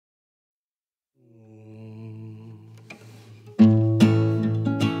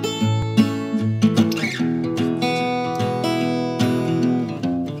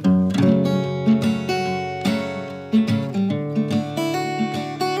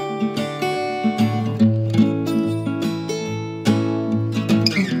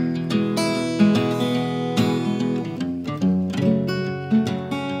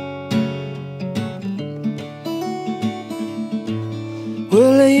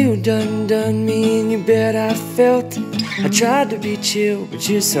you done me, and you bet I felt it. I tried to be chill, but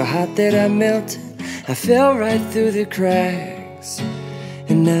you're so hot that I melted. I fell right through the cracks,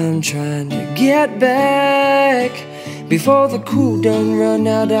 and now I'm trying to get back. Before the cool done run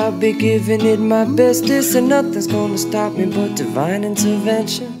out, I'll be giving it my bestest, and nothing's gonna stop me but divine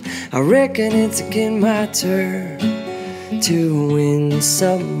intervention. I reckon it's again my turn to win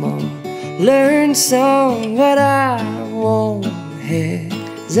some or learn some, but I won't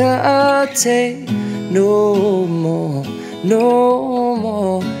hesitate no more, no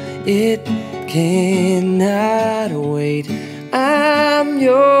more. It cannot wait. I'm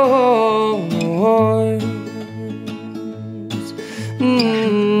yours.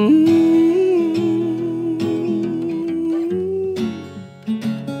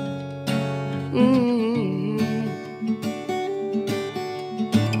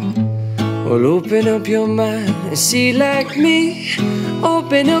 Well, open up your mind and see like me.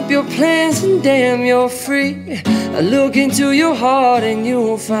 Open up your plans and damn, you're free. Look into your heart and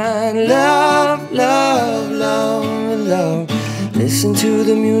you'll find love, love, love, love. Listen to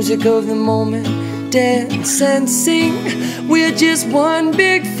the music of the moment, dance and sing. We're just one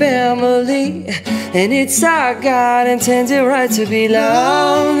big family, and it's our God intended right to be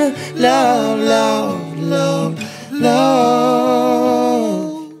loved, love, love, love, love.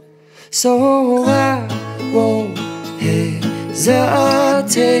 So I won't hesitate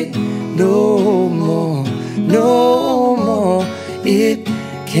no more, no more. It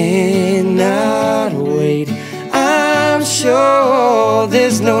cannot wait. I'm sure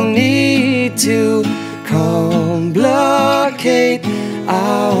there's no need to complicate.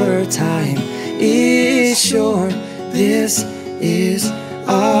 Our time is short. This is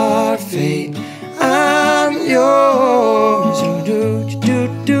our fate. I'm yours.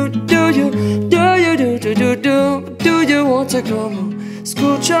 Do you want to come on?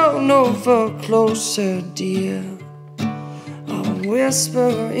 Scooch on over closer, dear. I'll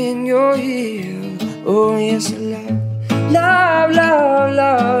whisper in your ear. Oh yes, love, love, love,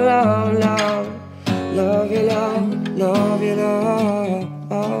 love, love, love, love you, love, love you, love.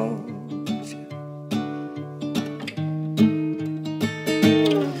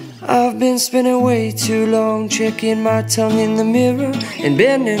 I've been spending way too long checking my tongue in the mirror and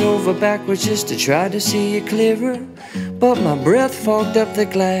bending over backwards just to try to see it clearer. But my breath fogged up the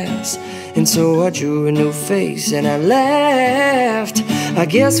glass, and so I drew a new face and I laughed. I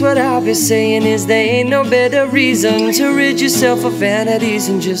guess what I'll be saying is there ain't no better reason to rid yourself of vanities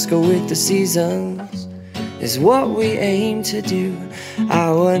and just go with the seasons. Is what we aim to do.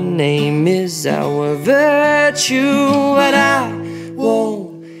 Our name is our virtue, but I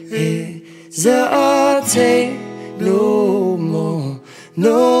won't hesitate no more,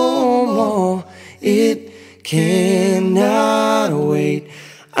 no more. It cannot wait.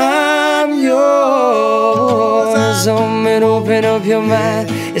 I'm yours. And open up your mind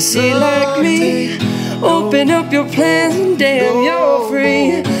and see like me. Open up your plans and damn, you're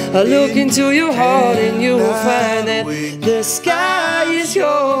free. Look into your heart and you'll find that the sky is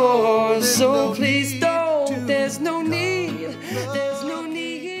yours. So